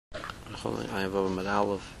I have over Med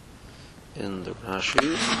Aleph in the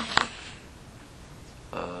Rashi.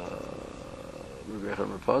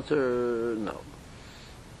 Reporter, no.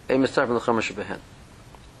 A Mitzvah from the Chomer Shebehen.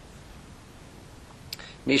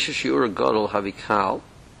 Misha Shiur Gadol Havikal,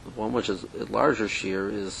 the one which is a larger shear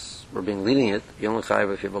is we're being leading it. You only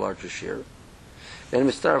chayav if you have a larger shear. And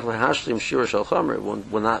Mitzvah from Hashlim Shiur Shal Chomer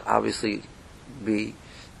will not obviously be.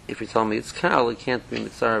 If you tell me it's kal, it can't be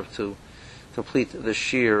Mitzvah to complete the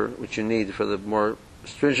shear which you need for the more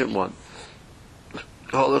stringent one.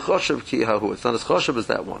 It's not as choshev as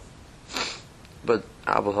that one. But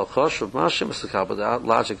Abel HaChoshev Mashim Esakal, but the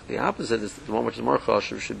logic, the opposite is the one which is more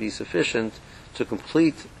choshev should be sufficient to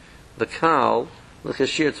complete the kal, the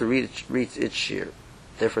shear to reach its shear.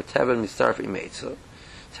 Therefore, Tevin Mitzarf Imeitza.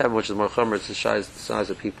 Tevin, which is more chomer, it's the size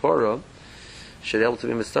of Pipora, should be able to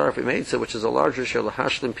be Mitzarf Imeitza, which is a larger shear,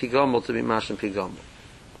 Lahashlim Pigomel, to be Mashlim Pigomel.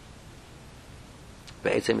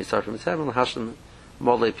 Be'etzem Mitzarf Imeitza, Lahashlim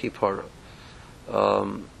Mole Pipora.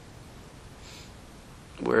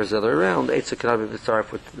 Whereas the other way around, Eitzah cannot be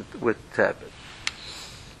mitzaref with Tevin.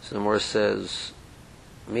 So the Gemara says,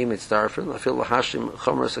 "Mi mitzarefin." I feel lahashim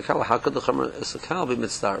chomer esakal. How could the chomer esakal be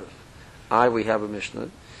mitzaref? We have a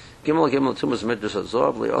Mishnah. Gimel tumas medrash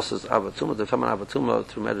azov. Leosas avatuma. To come an avatuma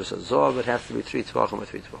through medrash azov, it has to be 3 tvachim or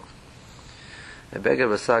 3 tvachim. A beged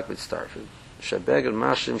vasak mitzarefin. Shebeged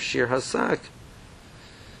mashim shir hasak.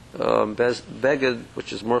 Beged,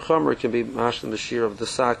 which is more chomer, can be mashlim the shir of the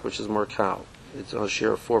sak, which is more kal. It's on a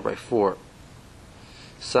shear of 4x4.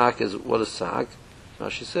 Sak is, what is sak?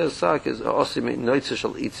 She says sak is osim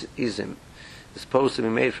noitzishal izim. It's supposed to be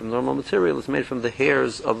made from normal material. It's made from the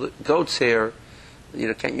hairs of the goat's hair.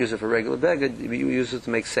 You can't use it for regular beged. You use it to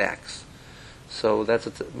make sacks. So that's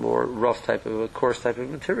a more rough type of, a coarse type of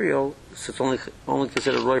material. So it's only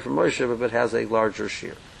considered roy from Moshe if it has a larger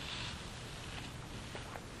shear.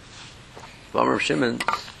 V'amar Shimon,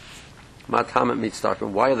 matamet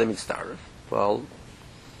mitzdarfim. Why are they mitzdarf? Well,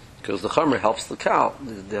 because the chomer helps the cow.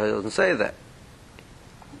 It doesn't say that.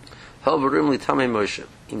 There's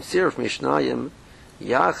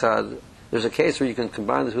a case where you can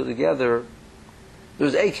combine the two together.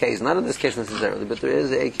 There's a case, not in this case necessarily, but there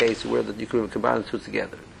is a case where that you can combine the two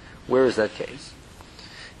together. Where is that case?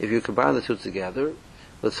 If you combine the two together,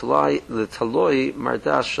 the taloi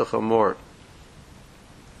mardas shachamor.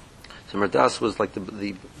 So mardas was like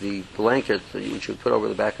the blanket that you would put over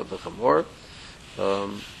the back of the chamor.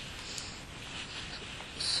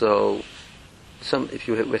 So, if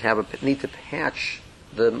you would need to patch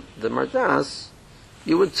the mardas,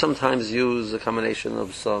 you would sometimes use a combination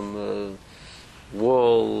of some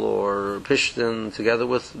wool or pishtin together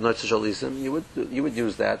with notzishalizim. You would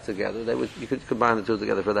use that together. You could combine the two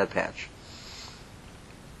together for that patch.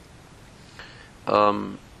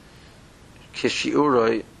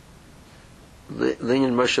 Kishiuroi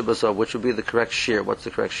linyan Moshe Basov, which would be the correct shear. What's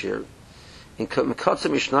the correct shear? In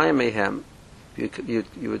Mekatzim Mishnayim Mehem, you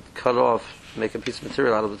would cut off, make a piece of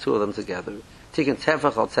material out of the two of them together. Taking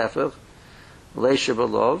tefach al tefach, leisha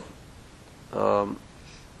belov.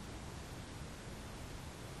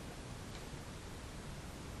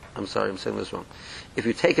 I'm sorry, I'm saying this wrong. If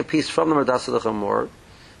you take a piece from the mardas of the chamor,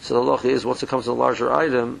 so the loch is once it comes to a larger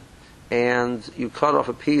item, and you cut off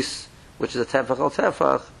a piece which is a tefach al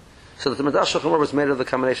tefach, so that the mardas of the chamor was made of the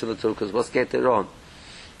combination of the two. Because what's get there on?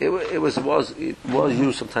 It was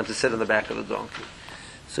used sometimes to sit in the back of the donkey.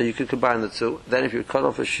 So you could combine the two. Then if you cut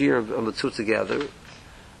off a shear on the two together,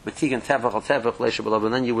 and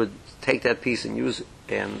then you would take that piece and use it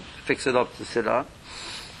and fix it up to sit on.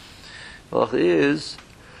 Well, it is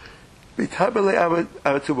the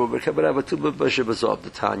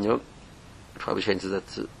Tanya probably changes that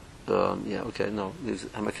to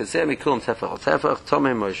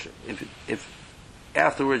if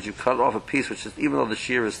afterwards you cut off a piece which is, even though the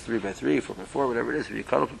shear is 3x3, 4x4, whatever it is, if you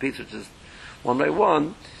cut off a piece which is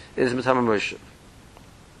 1x1, it is Matama Moshe.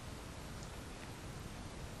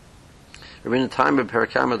 We're in the time of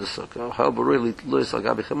Parakama the Sukkah. How really Luis al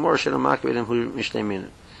Gabi Chamor Shena Makbid who Mishnei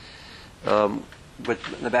Minim. But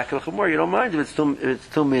in the back of the Chamor, you don't mind if it's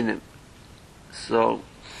 2 minim. So,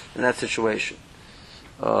 in that situation,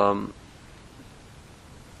 so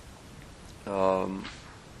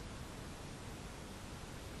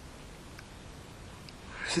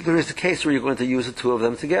there is a case where you're going to use the two of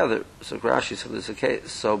them together. So Rashi said there's a case.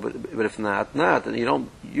 So, but if not, then you don't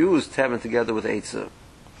use Tevin together with Eitzah.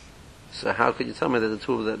 So how could you tell me that the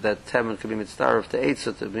two of that Tevin could be mitzdaref to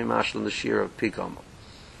Eitzah to be mashal in the shear of Pikom?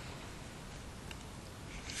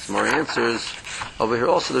 Some more answers. Over here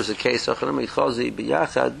also there's a case. There's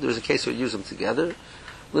a case where you use them together.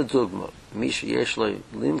 L'dugma, misha yesh lo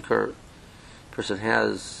limker person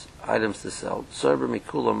has items to sell,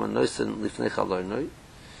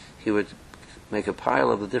 he would make a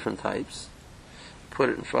pile of the different types, put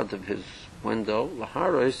it in front of his window,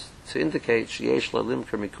 to indicate he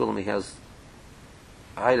has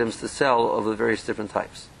items to sell of the various different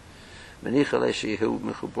types.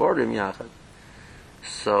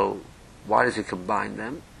 So why does he combine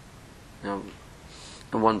them in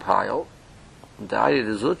one pile? Because if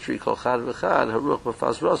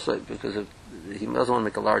he doesn't want to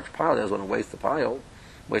make a large pile, he doesn't want to waste the pile,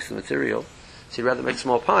 waste the material. So he'd rather make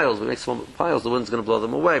small piles. If he makes small piles, the wind's going to blow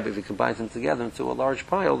them away. But if he combines them together into a large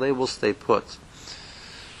pile, they will stay put.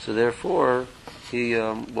 So therefore, he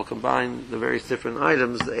will combine the various different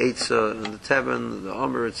items, the Eitzah and the Teben, the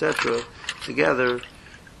Omer, etc., together,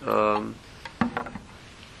 as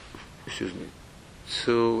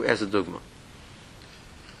a dogma.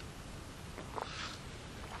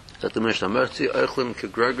 That the Mishnah Merzi Oichlim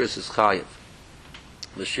Kegrogris is Chayiv.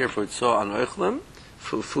 The shear for Itzah on Oichlim,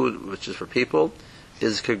 for food which is for people,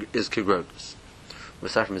 is Kegrogris.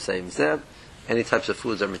 Musaf Mesayim Zeb, any types of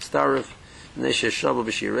foods are Mitzdarif, Neshe Shabu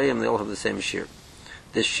B'Shirayim, they all have the same shear.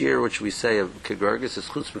 This shear which we say of Kegrogris is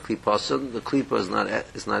Chutz B'Klipasan, the Klipa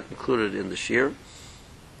is not included in the shear.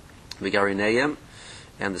 V'Garinayim,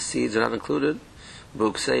 and the seeds are not included.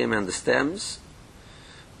 B'Uksayim and the stems.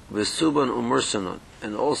 V'Suban Umursanon,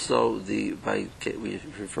 and also we're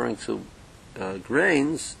referring to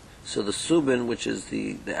grains, so the subin, which is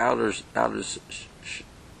the outer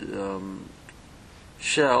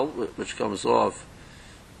shell, which comes off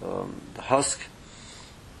the husk,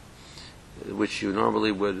 which you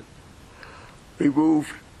normally would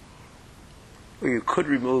remove, or you could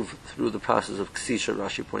remove through the process of ksisha,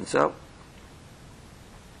 Rashi points out.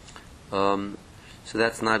 So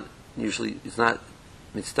that's not usually, it's not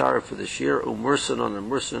mitzdarif for the shear. Umursan on a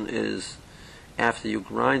mursan is after you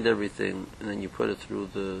grind everything and then you put it through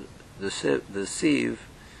the sieve,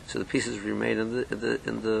 so the pieces remain in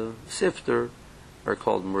the sifter are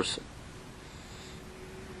called mursan.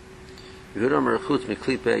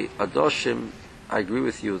 I agree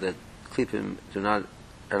with you that klipim are not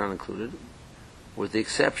included, with the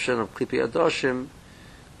exception of klipi adoshim,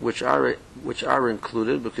 which are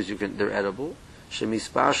included because they're edible.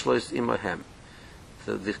 Shemispashlois imahem.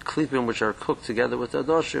 The klipim which are cooked together with the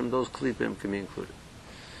adoshim, those klipim can be included.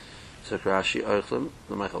 So Rashi oichlim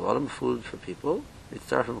l'meichel adam, food for people. It's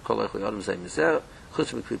from kol oichli adam zay mizer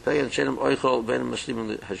chutz miklipei and shenem oichol benim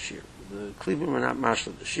mashlimim hashir. The klipim are not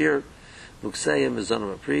mashlim the shir. Mukseyim is zon of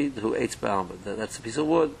a pri who eats ba'alma. That's a piece of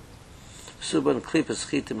wood. Suban klipas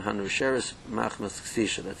chitim hanusheres machmas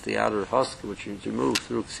ksisha. That's the outer husk which you remove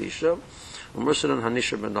through ksisha. Umursadan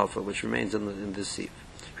hanisha benofa, which remains in the sieve.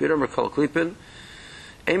 If you don't recall klipin,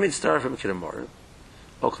 a mitzdarf and kidamorim.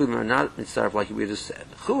 All klipim are not mitzdarf like we just said.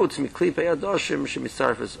 Chutz miklipei adoshim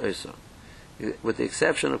shemitzdarf is oisa. With the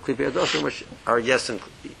exception of klipei adoshim, which are yes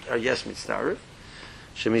mitzdarf,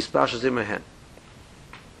 shemispashas imahen.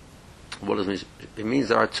 What does it mean? It means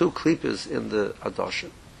there are two klipas in the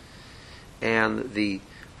adoshim, and the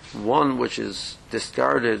one which is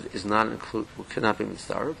discarded is not cannot be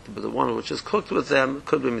mitzdarf, but the one which is cooked with them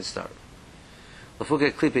could be mitzdarf.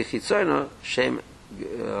 Lafuke klipa chitzona shem.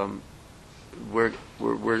 We're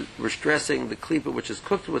stressing the klipa which is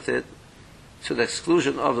cooked with it to the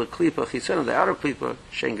exclusion of the klipa chitzona, the outer klipa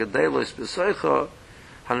shen gadelos b'soicha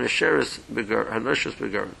hanosheres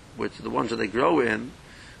begarin, which the ones that they grow in,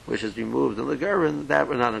 which is removed in the garin, that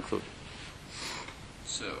were not included.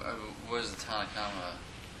 So, what is the Tanakama?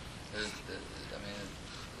 Is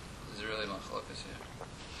there really machlokas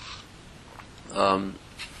here?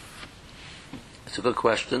 It's a good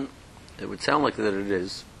question. It would sound like that it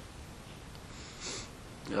is.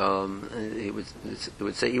 It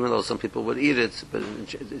would say even though some people would eat it, but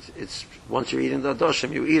it's once you're eating the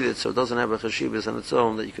adoshim, you eat it, so it doesn't have a chashivas on its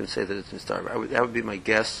own that you can say that it's mistarv. That would be my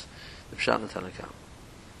guess. The pshat in the Tanakama.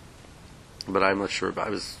 But I'm not sure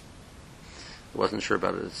about it. I wasn't sure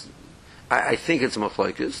about it. I think it's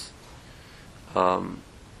machlokes.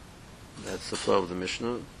 That's the flow of the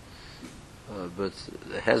Mishnah. But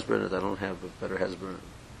the Hezbollah, I don't have a better Hezbollah.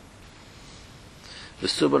 The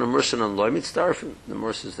Suban and Mursan and Loy mitzdarf. The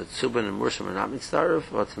Murs is that Suban and Mursan are not mitzdarf.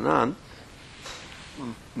 Vatanan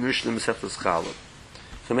Mishnah Mesechtas Challah.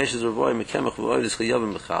 Chamesh is Ravoy Mekemach V'Oy is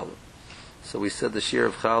Chayavim B'Challah. So we said the shear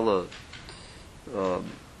of Challah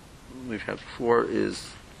we've had before is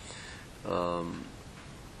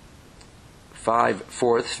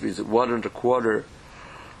 5/4, means 1 1/4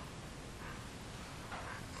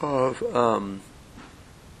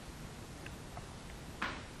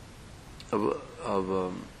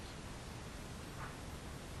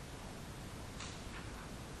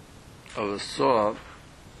 of a saw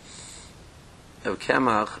of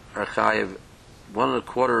kemach are chayiv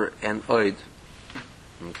 1.25 and oid,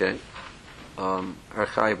 okay, are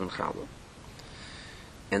chayiv and challah.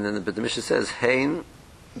 And then the Mishnah says, hein,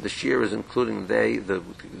 the shear is including the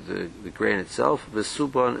grain itself, the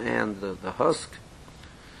suban and the husk,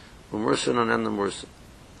 umursanon and the mursa.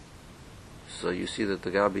 So you see that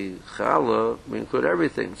the gabi challah, we include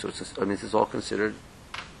everything. So it's all considered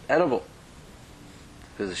edible.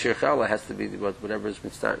 Because the shear challah has to be whatever is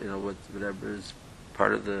whatever is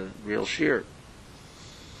part of the real shear.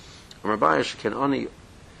 Rabbi can only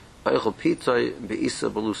eichel pitay beisa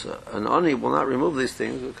belusa. An ani will not remove these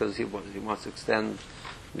things because he wants to extend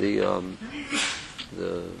the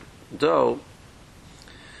dough.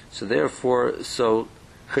 So therefore,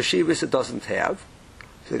 chashivas it doesn't have.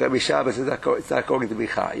 So the gabi Shabbos it's not going to be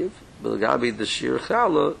chayiv. But the gabi the shear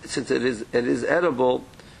challah, since it is edible,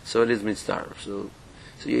 so it is mitzvah. So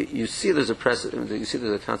you see there's a precedent. You see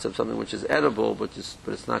there's a concept of something which is edible, but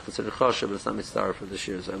it's not considered kosher, but it's not mitzvah for the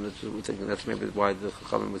shears. We're thinking that's maybe why the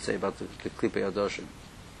Chachamim would say about the klipei adoshim.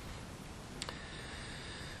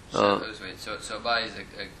 So Abai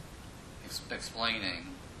is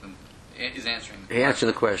explaining, is answering. He answered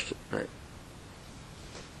the question, right?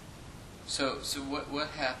 So what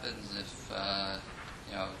happens if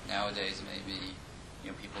nowadays maybe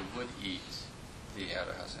people would eat the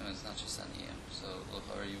outer house, and it's not just on the end. So,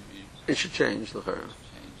 L'chara, it should change, L'chara.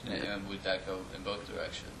 Yeah. And would that go in both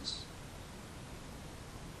directions?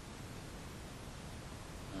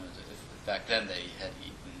 If back then they had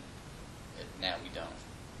eaten it, now we don't.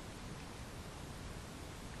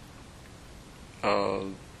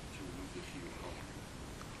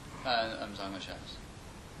 I'm talking about Shabbos.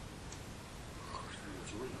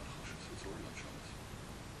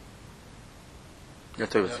 I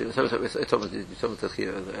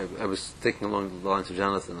was thinking along the lines of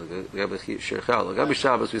Jonathan. Gabi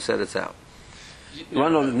Shabbos, we said it's out. You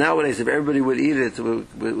want to know, nowadays, if everybody would eat it, would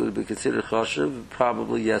it be considered kosher?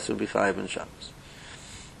 Probably yes, it would be chayiv in Shabbos.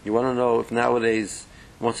 You want to know if nowadays,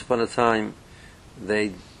 once upon a time,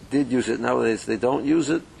 they did use it, nowadays they don't use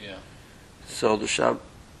it? Yeah. So the Shabbos,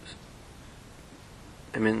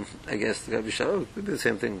 I guess the Gabi Shabbos would be the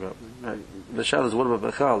same thing probably. Right? The Shabbos, what about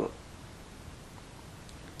B'chala?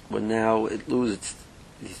 When now it loses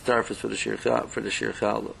its starfus for the shir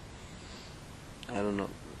challah. I don't know.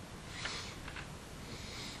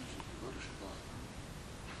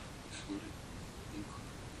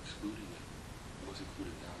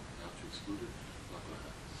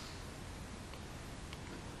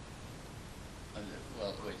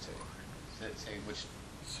 Well, wait. Say which.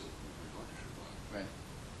 So Right.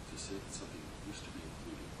 To say that something used to be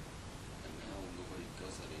included, and now nobody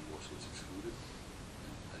does that anymore, so it's excluded.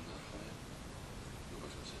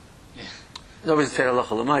 Nobody's saying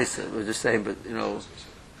halacha l'maisa. We're just saying, but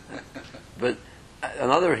But on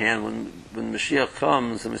the other hand, when Mashiach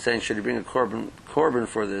comes and we're saying, should he bring a korban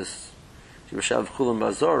for this? Yoshav chulam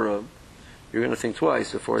bazara. You're going to think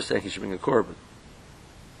twice before saying he should bring a korban,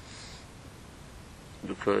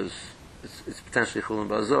 because it's potentially chulam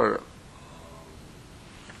bazara.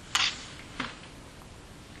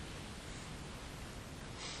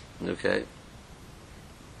 Okay.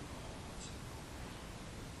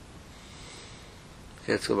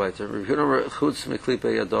 Okay, let's go back to chutz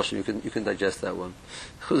meklipei adoshim. You can digest that one.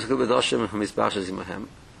 Chutz meklipei adoshim misbashes imahem.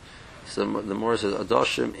 So the more says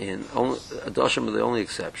adoshim adoshim are the only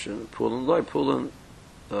exception. Pulin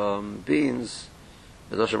beans.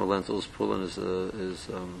 Adoshim are lentils. Pulin is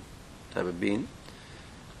type of bean.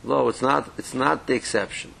 Lo, it's not the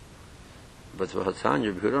exception. But for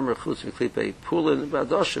Hatanya, Yehuda chutz meklipei pulin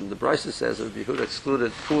adoshim. The Brisa says that Yehuda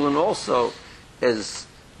excluded pulin also as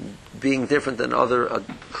being different than other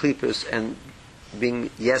klipos and being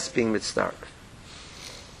mitzvah.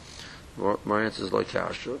 More answers like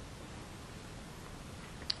kasha.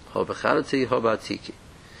 Ho b'charati, ho b'atiki.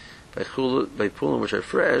 By pulin which are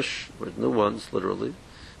fresh, with new ones, literally.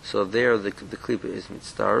 So there the klipa is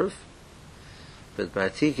mitzvah. But by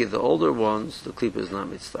atiki, the older ones, the klipa is not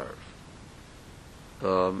mitzvah.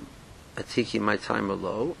 Atiki, my time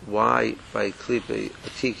low. Why by klipa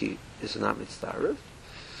atiki is not mitzvah?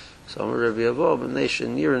 So Rabbi Avob and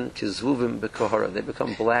nation nirin kizvuvim bekahara. They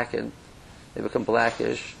become blackened. They become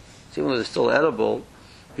blackish. So even though they're still edible,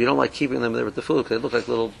 you don't like keeping them there with the food because they look like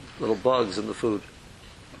little bugs in the food.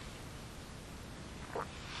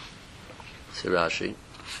 Sirashi,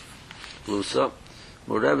 blusa,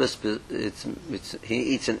 murevis. He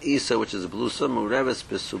eats an isa, which is a blusa. Murevis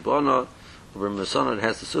besubana. Over Masana, it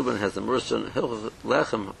has the suban, it has the mursan.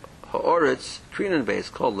 Lechem haaretz, krinan base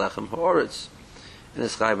called lechem haaretz. And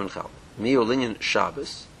it's chayv and chal. Mio linyan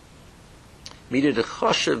Shabbos. Meaning the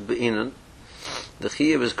chashiv be'inan, the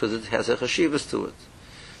chiyuv is because it has a chashivas to it.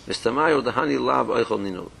 Mistamayu the hani lab oichel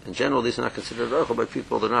ninu. In general, these are not considered oichel by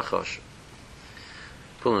people that are not chashiv.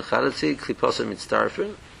 Pulin chadatzi, kliposa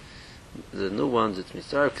mitzdarfin. The new ones, it's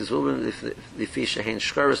mitzdarf, because if the fish are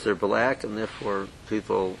shkaris, they're black, and therefore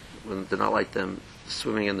people, when they're not like them,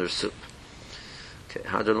 swimming in their soup. Okay,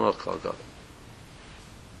 hadron kol gadol.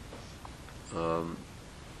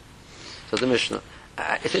 So the Mishnah.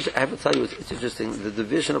 I have to tell you, it's interesting. The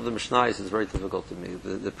division of the Mishnayos is very difficult to me.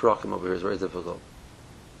 The Prakim over here is very difficult.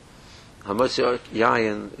 Hamotzi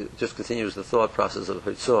Yayin just continues the thought process of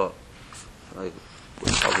Hitzah, like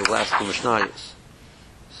of the last two Mishnayos.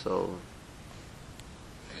 So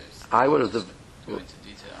I would have go into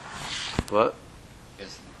detail. What? I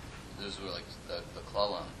guess those were like the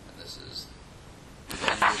klalam, and this is the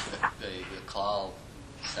end of the klal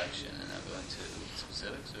section, and I'm going to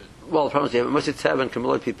specifics. Or? Well, the problem is you have Moshe Tev and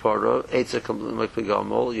Kamiloi Pipara, Eitzer Kamiloi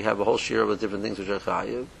Pigamol. You have a whole share of different things which are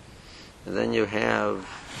chayiv, and then you have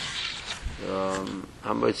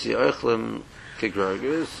Hamotzi Oichlim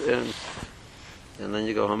Kigrogers, and then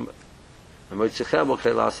you go Hamotzi Chebel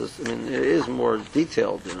Kailasas. I mean, it is more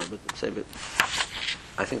detailed, but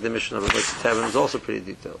I think the mission of Hamotzi Tev is also pretty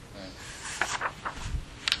detailed.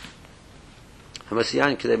 Hamotzi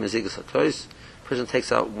Yain Kedei Mezigas HaKois. Person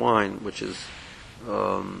takes out wine which has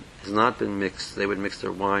not been mixed. They would mix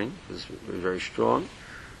their wine because it's very strong.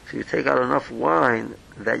 So you take out enough wine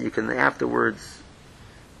that you can afterwards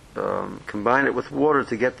combine it with water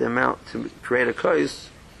to get the amount to create a kais,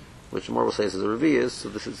 which the will say is a revius. So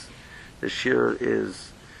the shear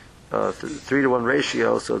is 3-to-1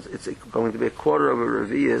 ratio. So it's going to be a quarter of a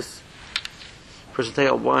revius. Person take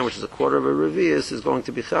out wine which is a quarter of a revius is going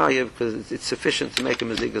to be chayiv because it's sufficient to make a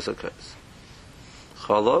mezigas kais.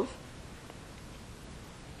 Chalov.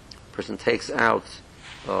 Person takes out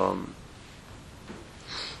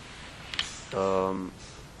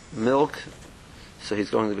milk, so he's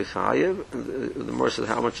going to be chayiv. The more says,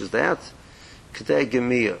 how much is that? Kedei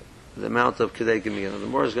gemiyah, the amount of kedei gemiyah. The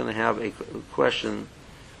more is going to have a question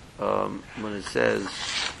when it says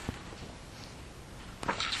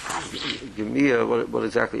gemiyah, what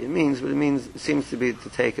exactly it means, but it seems to be to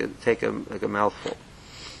take a mouthful.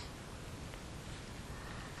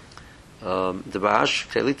 Debash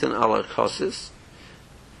kelitan ala chosis,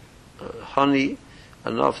 honey,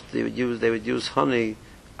 enough. They would use honey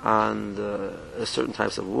on certain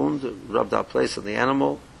types of wound, rub that place on the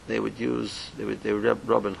animal. They would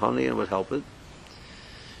rub in honey and would help it.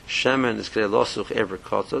 Shemen is k'lei losuch ever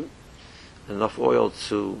cotton, enough oil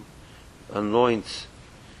to anoint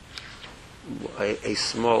a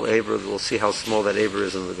small aver. We'll see how small that aver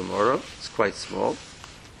is in the Gemara. It's quite small.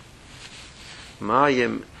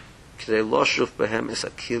 Mayim k'lei loshuf behem is a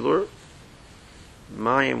kilur.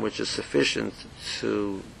 Mayim, which is sufficient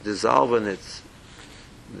to dissolve in it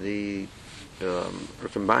or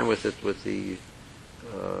combine with it with the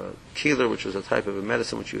keeler, which was a type of a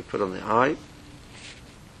medicine which you would put on the eye.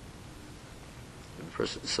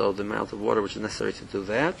 So the amount of water which is necessary to do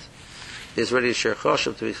that is ready to share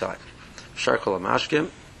choshev to be chayv. Shar kol mashkim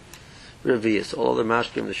revius. All other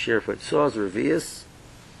mashkim the share for itzah is revius.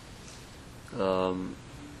 V'chol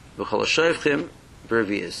hashayvchim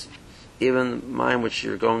revius. Even mine which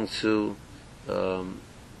you're going to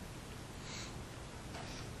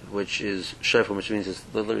which is shefim, which means it's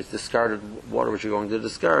literally discarded water which you're going to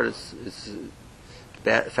discard. It's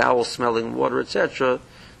bad, foul-smelling water, etc.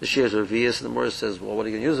 The shears are revius, and the Morris says, "Well, what are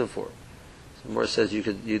you going to use it for?" So the Morris says, they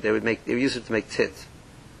would use it to make tit.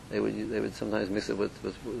 They would sometimes mix it with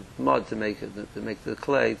mud to make the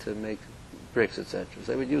clay to make bricks, etc.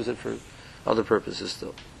 So they would use it for other purposes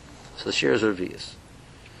still. So the shears are revius.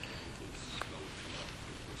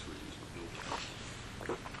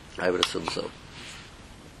 I would assume so.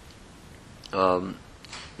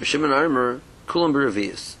 Mishiman Armour, Kulam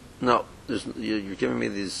B'Revius. No, you're giving me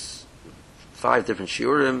these 5 different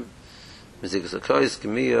shiurim: Mizikas Akais,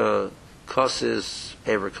 Gemiyah, Kosis,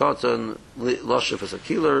 Ever Cotton, Loshef as a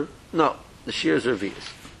killer. No, the shears are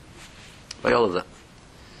Revius. By all of them.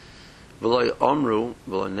 V'loy Omru,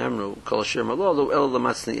 V'loy Nemru, Kol Shir Malolo, El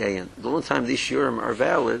Lamatzni Ayin. The only time these shiurim are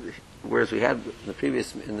valid, whereas we had in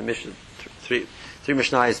the Mishnah, three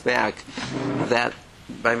Mishnayos back, that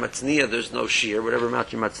by matzniya there's no shear. Whatever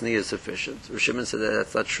amount your matzniya is sufficient. Rishimen said that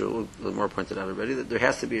that's not true. The more pointed out already that there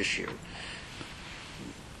has to be a shear.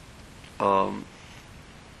 So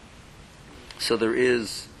there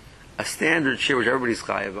is a standard shear which everybody's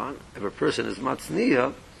chayiv on. If a person is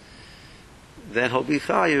matzniya, then he'll be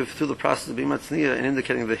chayiv through the process of being matzniya and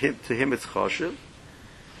indicating to him it's choshev.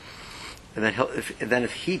 And then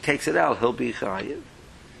if he takes it out, he'll be chayiv.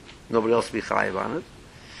 nobody else will be chayiv on it.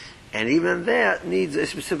 And even that needs a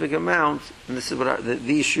specific amount, and this is what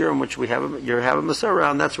the shiur in which you have a Masorah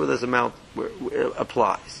on, that's where this amount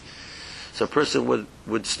applies. So a person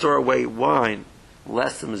would store away wine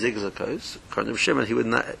less than Mezigah Zakos. According to Shimon, he would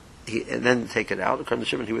not, and then take it out. According to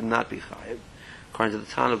Shimon, he would not be chayiv. According to the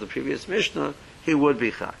Tan of the previous Mishnah, he would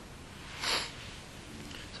be chayiv.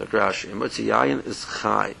 So Rashi, Motzi Yayin is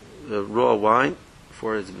chayiv. The raw wine,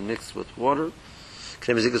 before it's mixed with water,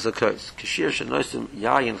 the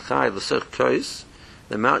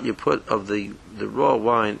amount you put of the raw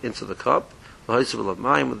wine into the cup,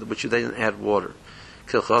 which you then add water,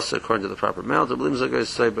 according to the proper amount,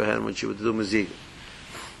 which you would do mezigah.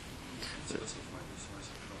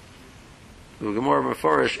 The Gemara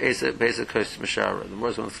Meforish basic kos mishara. The Gemara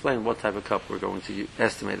is going to explain what type of cup we're going to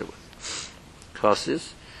estimate it with.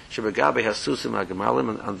 Kosis shebagabe hasusim agamalim,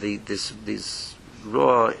 and these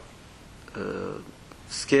raw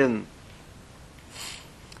skin,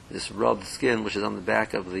 this rubbed skin which is on the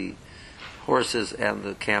back of the horses and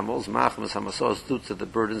the camels, machmas hamasos, due to the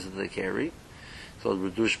burdens that they carry, called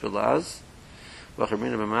redush belaz,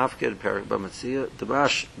 v'chamina b'mafked perik b'matzia,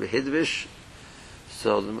 dabash b'hidvish.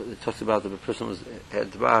 So it talks about that the person was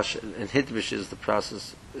had dabash, and hidvish is the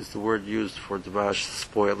process, is the word used for dabash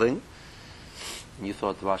spoiling. And you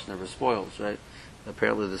thought dabash never spoils, right?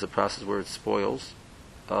 Apparently there's a process where it spoils.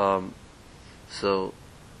 So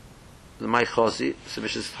the Maichosi, so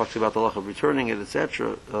Mishnah talks about the law of returning it,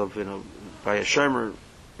 etc., of by a shemer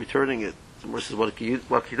returning it. The Gemara says, what can you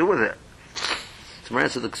do with it? So Mar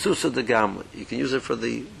answer the ksusa de gamla. You can use it for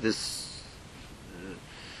this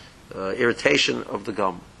irritation of the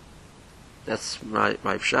gum. That's my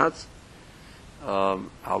pshat. Al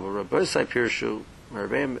Rabbosai Pirshu,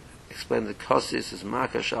 Merveim explained that kosis is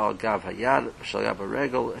maka shal gav hayad shal gav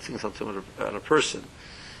regel. I think it's something on a person.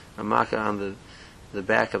 A maka on the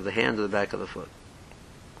back of the hand or the back of the foot.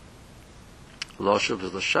 Loshav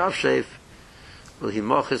is l'shav sheif, will he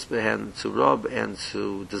mochis behen, to rub and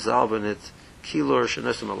to dissolve in it, kilor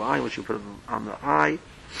shenesim alayim, which you put on the eye,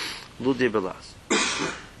 ludi belas.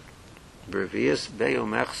 Revius beyo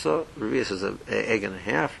mechsa, revius is an egg and a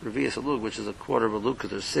half, revius a lug, which is a quarter of a lug, because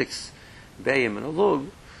there's 6 bayim in a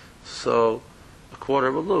lug, so a quarter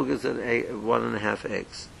of a lug is 1.5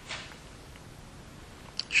 eggs.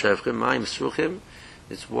 Shevchim mayim sruchim,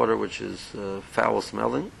 it's water which is foul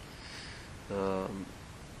smelling.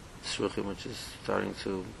 Sruchim, which is starting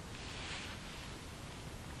to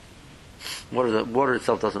water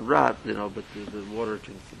itself doesn't rot, but the water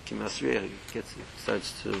can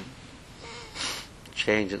starts to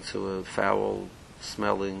change into a foul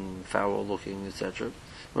smelling, foul looking, etc.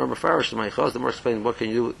 Remember, the more explain what can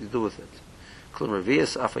you do with it. Shimon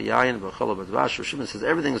says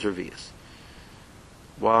everything is revius.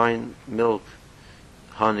 Wine, milk,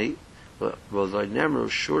 honey. The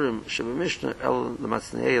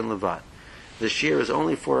shear is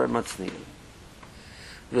only for a matzniyah.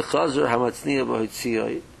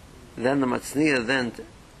 Then the matzniyah,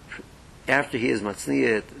 after he is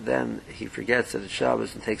matzniyah, then he forgets that it's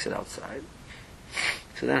Shabbos and takes it outside.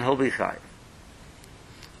 So then he'll be chayiv.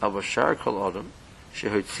 But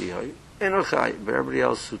everybody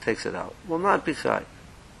else who takes it out will not be chayiv.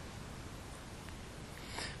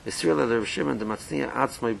 Even the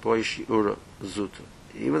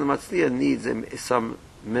matzniya needs some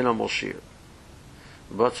minimal shear.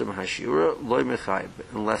 Unless in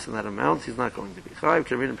that amount, he's not going to be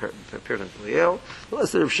chayiv.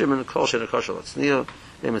 Unless the Rav Shimon kol she'ena kosher latzniya,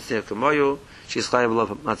 matzniya kamoyu, she's chayiv love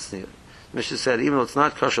matzniya. Mishnah said even though it's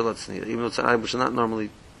not kosher latzniya, even though it's an item which is not normally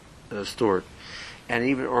stored, and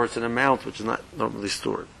or it's an amount which is not normally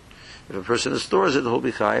stored. If a person stores it, he'll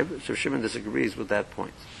be chayiv. So Shimon disagrees with that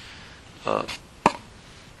point. Yeah.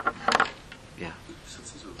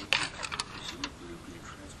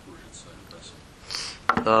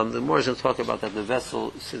 The more is going to talk about that the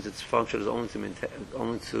vessel, since its function is only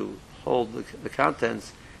to hold the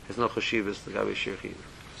contents, has no chashivas the gabi shir chiyuv.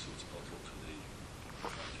 So it's helpful to the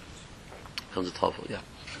contents. Becomes a helpful, yeah.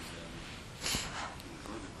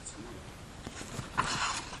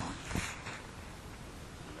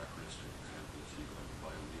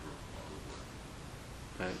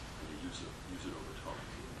 Right. Use it over time.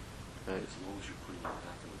 Right. As long as you're putting it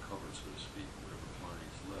back in the cupboard, so to speak, whatever quantity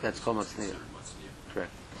is left. That's called matzniya.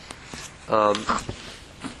 Correct.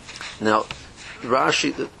 Now,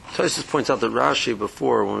 Rashi, Tosfos points out that Rashi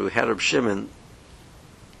before, when we had Reb Shimon,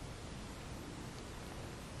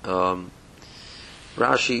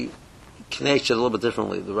 Rashi connects it a little bit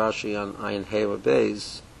differently. The Rashi on Ayin Heva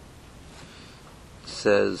Beis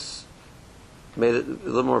says, made it a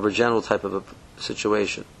little more of a general type of a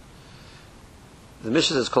situation. The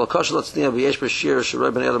Mishnah says, "Kol kashel atzniya v'yesh b'shir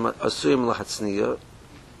sheroi ben adam asuyim lachatzniya."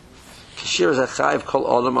 Kishir zeh chayiv kol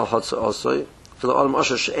adam al hatzah asoi. For the adam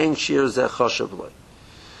asher she'en shir zeh chashav loi.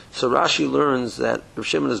 So Rashi learns that Rav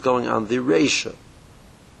Shimon is going on the Reisha.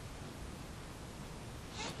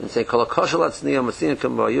 And say, Kol kashel atzniya matzniya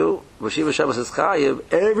kambayu, v'shiva Shabbos is chayiv,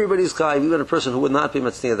 everybody's chayiv, even a person who would not be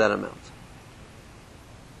matzniya that amount.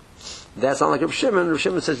 That's not like Rav Shimon. Rav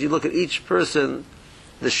Shimon says you look at each person,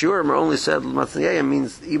 the shiurim are only said l'matzniyayim,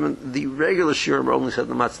 means even the regular shiurim are only said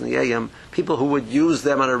l'matzniyayim, people who would use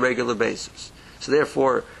them on a regular basis. So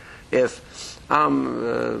therefore, if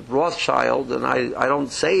I'm Rothschild and I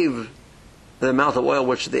don't save the amount of oil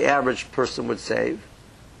which the average person would save,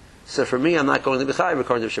 so for me I'm not going to be chayiv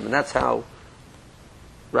according to Rav Shimon. That's how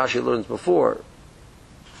Rashi learns before.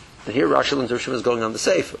 And here Rashi learns Rav Shimon is going on the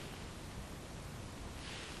sefer.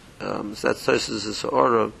 So that's Tosfos'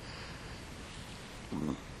 order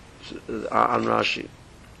on Rashi.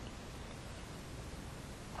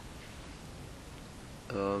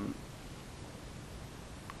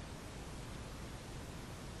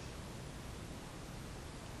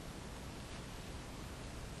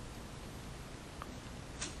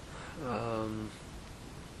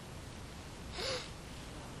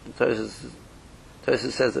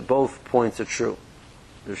 Tosfos says that both points are true.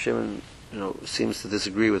 Rav Shimon, seems to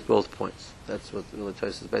disagree with both points. That's what really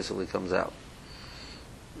Tosfos basically comes out.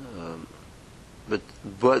 But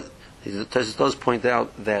Tosfos does point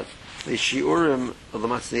out that the shiurim of the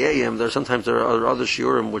matzniyayim, there are other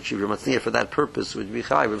shiurim which if you're matzniyah for that purpose would be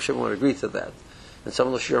chayiv. Rav Shimon would agree to that, and some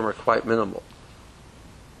of the shiurim are quite minimal.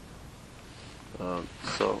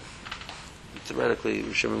 So theoretically,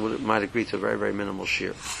 Rav Shimon might agree to a very, very minimal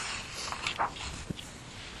shiur.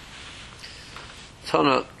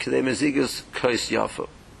 Tana k'dei mezigas kais yafa.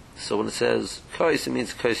 So when it says kais, it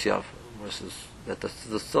means kais yafa. Versus that the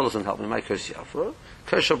still doesn't help me. My kais yafa,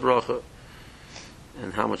 kais bracha.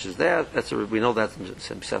 And how much is that? We know that in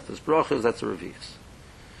Seftas brachas. That's a revius.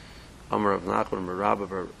 Amar of Nachman, Amar Rabba,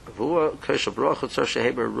 Avua kais bracha tzar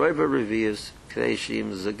sheheber roiva revius k'dei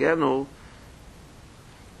shim zagenu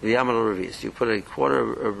v'yamal revius. You put a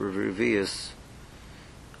quarter of a revius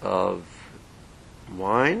of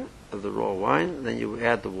wine, of the raw wine, then you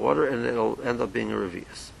add the water, and it'll end up being a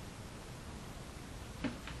revius.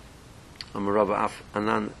 Amarava af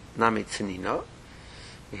anan nami tzinina.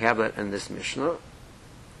 We have that in this Mishnah.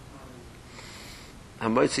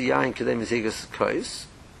 Hamoitzi yain kedei mezigas kais.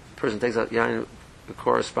 Person takes out yain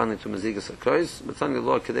corresponding to mezigas kais. B'tani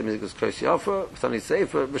lo kedei mezigas kais yafa. B'tani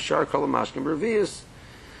seifa b'shar kol mashkim revius.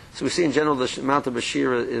 So we see in general the amount of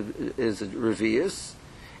bashira is a revius.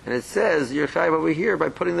 And it says, you're chayiv over here by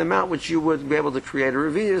putting them out, which you would be able to create a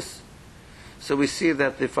revius. So we see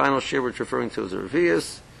that the final shir which we're referring to is a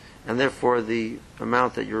revius, and therefore the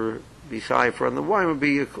amount that you're be chayiv for on the wine would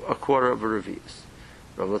be a quarter of a revius.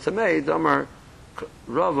 Rava Tamei, Damar,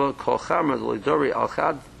 Rava, Kol Chamra, L'Idori, Al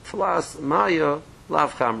Chad, Tlas, Maya,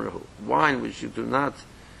 Lav Chamrahu. Wine which you do not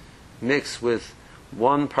mix with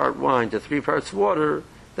 1 part wine to 3 parts water,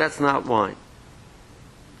 that's not wine.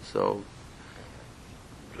 So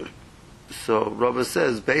Rava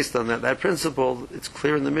says, based on that principle, it's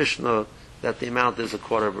clear in the Mishnah that the amount is a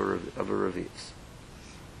quarter of a revius.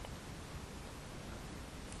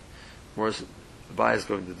 Morris Abai is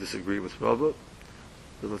going to disagree with Rava,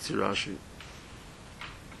 but let's see Rashi.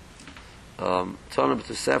 Tana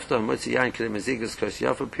b'tosefta ha'motzi yain k'dei mezigas kos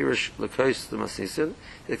yafa pirish l'kos the masisin.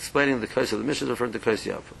 Explaining the kos of the Mishnah is referring to kos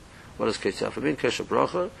yafa. What does kos yafa mean? Kos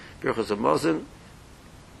bracha, birchas hamazon.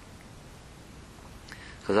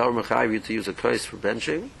 Chazal mechayiv you to use a kos for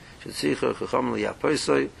benching. Shetzicha chacham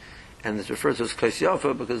liyapoisoi, and it's referred to as kos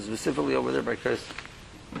yafa because specifically over there by kos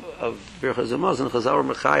of birchas hamazon, Chazal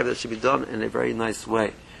mechayiv that should be done in a very nice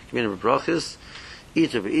way. Community of brachas,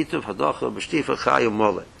 itav hadacha b'shtifa chayu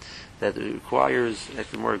mole. That it requires,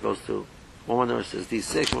 actually more it goes to, one there says these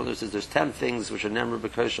 6, one there says there's 10 things which are never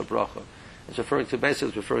b'kos shel bracha. It's referring to, basically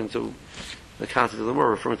it's referring to the concept of the word,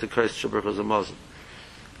 referring to kos shel birchas hamazon.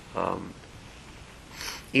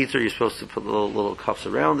 Eater, you're supposed to put little cups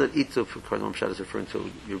around it. Eater, for Karnam Shad, is referring to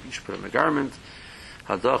you should put it in a garment.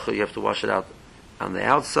 Hadacha, you have to wash it out on the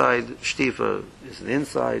outside. Shtifa is the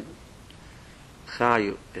inside.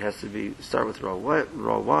 Chayu, it has to be start with raw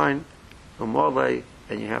wine. Umole,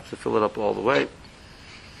 and you have to fill it up all the way.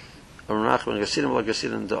 Amrachman gasidim la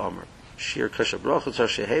gasidim da'amr. Shir kasha bracha tzar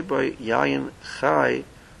sheheboy yayin chai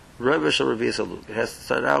revish al revius alug. It has to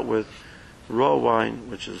start out with raw wine,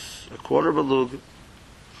 which is a quarter of a lug.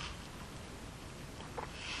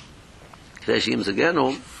 That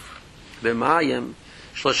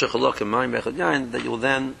you'll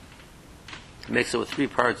then mix it with 3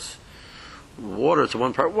 parts water to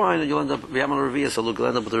 1 part wine, and you'll end up Yamal Revius Alug. You'll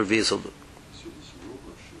end up with a Revius Alug. So this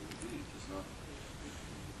rover should be, it's not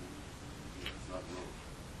rover.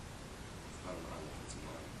 It's not an island, it's an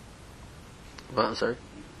island. Well, I'm sorry.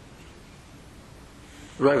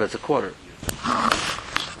 Right, that's a quarter.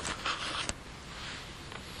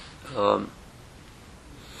 So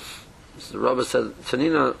the Rabbi said,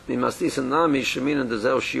 "Tanina mimastis nami shemina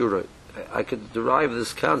dezel shiuroi." I could derive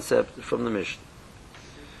this concept from the Mishnah.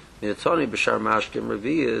 Minatoni b'shar mashkim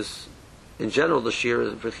revius. In general, the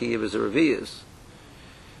shir v'chiyav is a revius.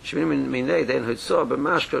 Shemina minei den hutzah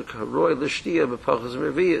b'mashka karoi l'shtia b'pachas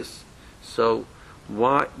revius. So,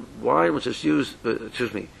 wine which is used,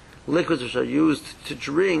 liquids which are used to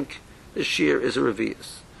drink, the shir is a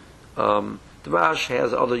revius. The Rash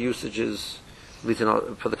has other usages. For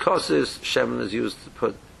the kosis, shemen is used to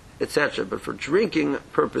put, etc. But for drinking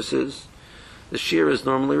purposes, the shir is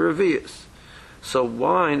normally revius. So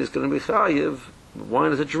wine is going to be chayiv.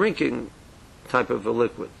 Wine is a drinking type of a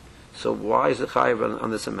liquid. So why is it chayiv on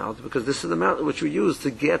this amount? Because this is the amount which you use to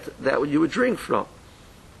get that what you would drink from.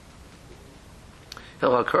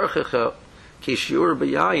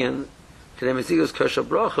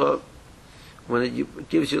 When it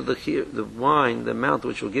gives you the wine, the amount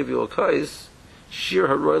which will give you a kais, shir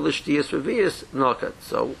haroy l'shtiyas revius nakat.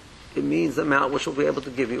 So it means the amount which will be able to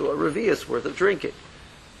give you a revius worth of drinking.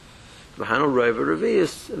 V'hanu roiva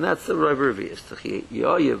revius, and that's the roiva revius.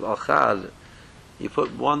 Yoyiv achad, you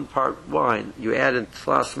put 1 part wine, you add in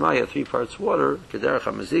tlas maya 3 parts water, kederach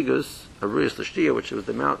hamazigus, a revius l'shtiyah, which was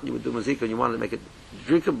the amount you would do mazika, and you wanted to make it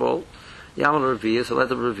drinkable. Yamal revius, a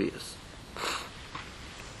let of revius.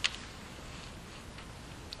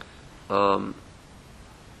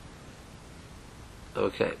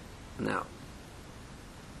 Okay, now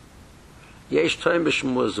yesh time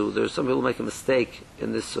b'shmuazu. There's some people who make a mistake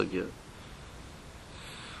in this sugya.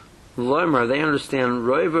 Loimar, they understand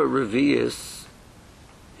roiva revius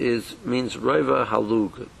means roiva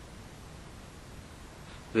halug.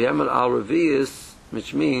 V'yamal al revius,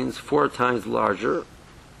 which means 4 times larger.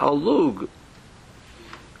 Al lug,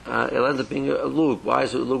 it'll end up being a lug. Why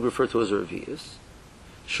is a lug referred to as a revius?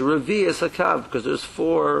 Shrevius a kav, because there's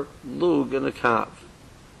 4 lug in a kav.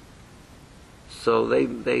 So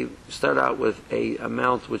they start out with a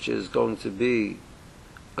amount which is going to be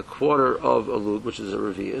a quarter of a lug, which is a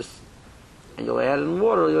revius, and you'll add in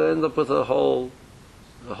water, you'll end up with a whole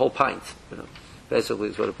pint. Basically,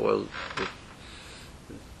 is what it boils.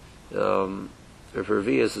 If a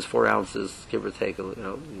revius is 4 ounces, give or take,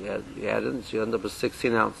 you add in, so you end up with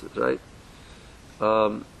 16 ounces, right?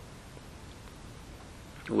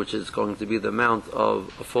 Which is going to be the amount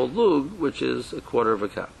of a full lug, which is a quarter of a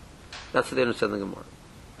cup. That's what they understand the Gemara.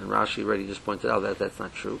 And Rashi already just pointed out that that's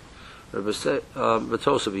not true. It's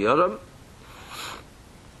a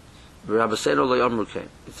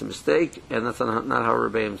mistake, and that's not how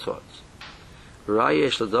Rebbeim taught.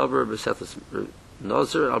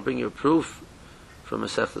 I'll bring you a proof from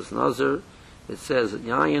Masechtas Nazir. It says that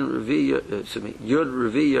Yud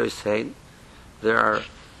Revi. There are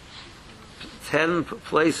 10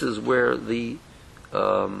 places where the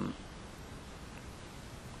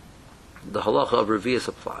halacha of revius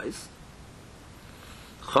applies.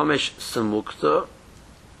 Chomesh semukta,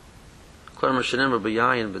 klarma shenemar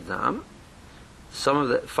b'yayin b'dam.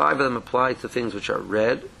 5 of them apply to things which are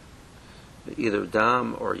red, either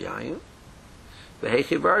dam or yayin.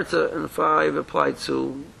 V'heichi barta, and 5 apply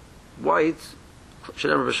to white,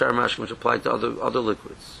 shenemar b'shar mashkim, which apply to other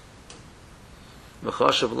liquids.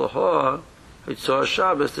 Mechashav laha, Hitzah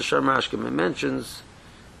Shabbos, the Shar Mashkim. It mentions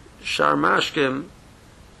Shar Mashkim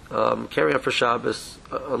carrying out for Shabbos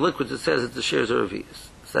a liquid that says that the shares are revius.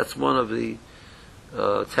 So that's one of the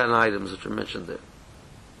 10 items which are mentioned there.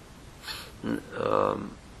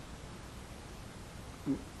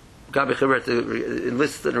 Gabi Chavirta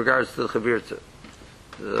enlists in regards to the Chavirta,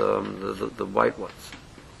 the white ones.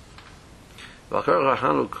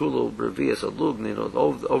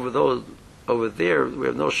 Over there, we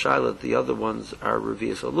have no shaila. The other ones are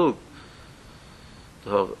revius alug.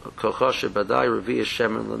 The kochashe badai revius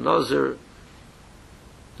shemen lenazir.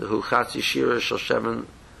 The hu chatzi shira shel shemen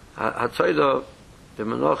hatoida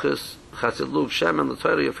b'menachis chatzi lug shemen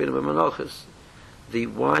l'toida yafinu b'menachis. The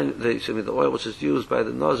wine, the oil which is used by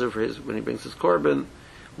the nazir for when he brings his korban,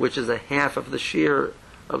 which is a half of the shear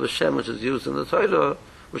of the shem which is used in the toida,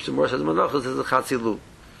 which the more says menachis is a chatzi lug.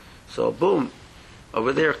 So boom.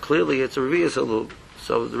 Over there, clearly it's a revius alug.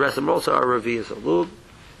 So the rest of them also are revius alug.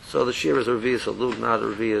 So the shear is a revius alug, not a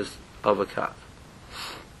revius of a kav.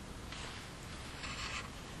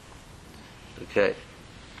 Okay.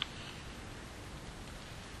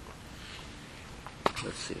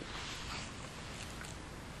 Let's see.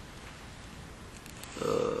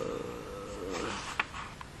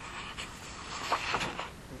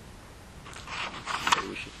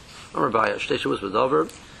 Rabbi Shtei was over.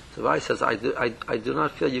 So Rabbi says, I do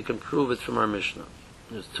not feel you can prove it from our Mishnah.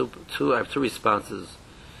 There's two. I have two responses.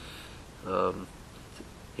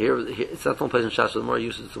 Here, it's not the only place in Shas. The more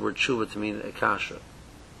uses the word tshuva to mean akasha,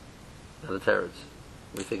 not the teretz.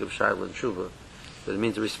 We think of shaila and tshuva, but it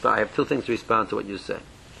means to respond. I have two things to respond to what you say.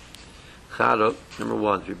 Chada, number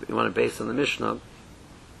one, if you want to base on the Mishnah,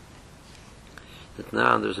 that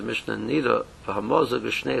now there's a Mishnah in Nida, v'hamozah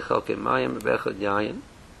v'shnei chalkei mayim b'echad yayin,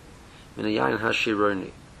 min yayin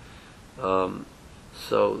hashironi.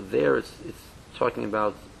 So there it's talking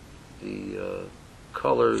about the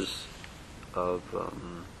colors of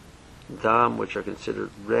dam, which are considered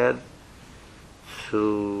red,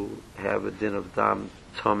 to have a din of dam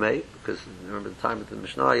tomei, because remember the time of the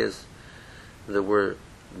Mishnah is there were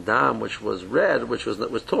dam which was red, which was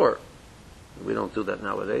tor. We don't do that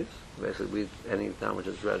nowadays. Basically, any dam which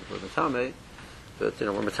is red for the tomei, but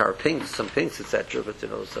we're matar pinks, some pinks, etc. But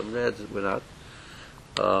some reds we're not.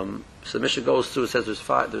 So the Mishnah goes through. It says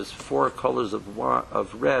there's four colors of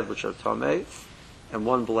red which are tamei, and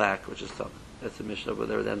one black which is tamei. That's the Mishnah over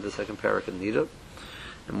there at the end of the second parak in Nida.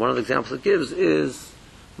 And one of the examples it gives is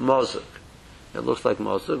mozuk. It looks like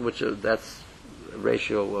mozuk, which that's a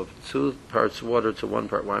ratio of 2 parts water to 1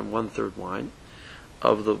 part wine, 1/3 wine,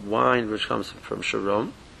 of the wine which comes from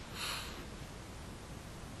Sharon.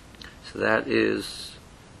 So that is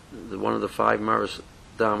one of the 5 maris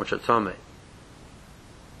dam which are tamei.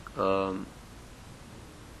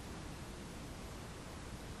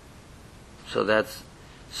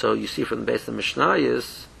 So you see from the base of the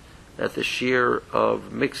Mishnayos that the shear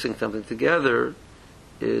of mixing something together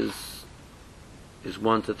is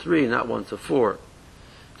 1 to 3, not 1 to 4.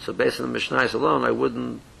 So based on the Mishnayos alone, I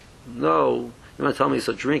wouldn't know. You want to tell me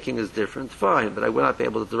so drinking is different? Fine, but I would not be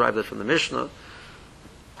able to derive that from the Mishnah.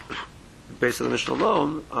 Based on the Mishnah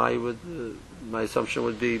alone, my assumption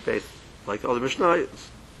would be based like all the Mishnayos.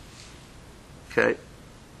 Okay.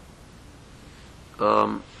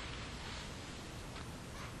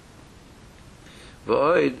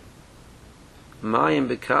 V'oid mayim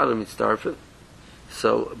bekalim mitzdarfet.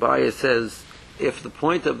 So Abaya says, if the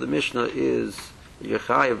point of the Mishnah is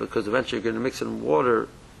yechayev, because eventually you're going to mix it in water,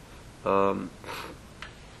 and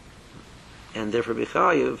therefore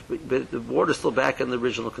bechayev, but the water's still back in the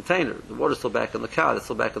original container. The water's still back in the cod. It's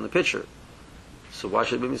still back in the pitcher. So why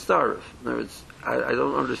should it be mitzdarf? In other words, I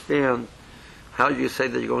don't understand how you say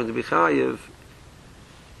that you're going to be chayiv.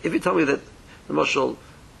 If you tell me that the mashal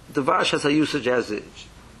Davash has a usage as is,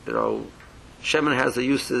 Shemen has a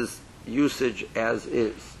usage as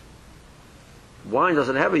is. Wine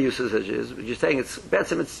doesn't have a usage as is. But you're saying it's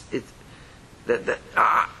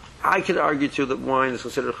I could argue too that wine is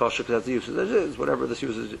considered choshev because that's the usage as is, whatever this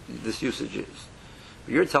usage is.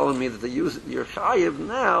 But you're telling me that you're chayiv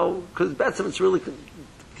now because it's really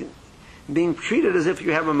being treated as if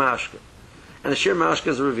you have a mashka, and the sheer mashka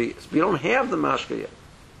is a revius. But you don't have the mashka yet.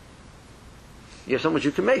 You have so much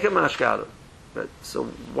you can make a mashka out of. But so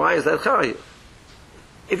why is that chayiv?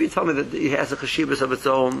 If you tell me that it has a cheshivas of its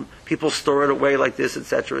own, people store it away like this,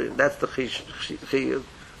 etc., that's the chayiv.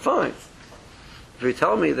 Fine. If you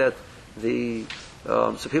tell me that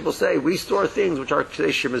so people say we store things which are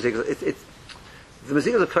k'dei mazigas. The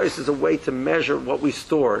mazigas of kais is a way to measure what we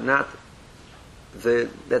store, not that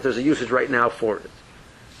there's a usage right now for it.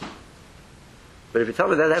 But if you tell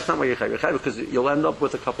me that, that's not what you're chayiv, because you'll end up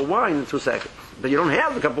with a cup of wine in 2 seconds. But you don't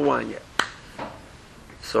have the cup of wine yet.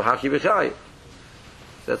 So how can you be chayiv?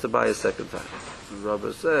 That's Abaya's second time. The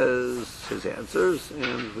Rabbi says his answers,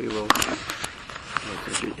 and we will.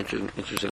 Interesting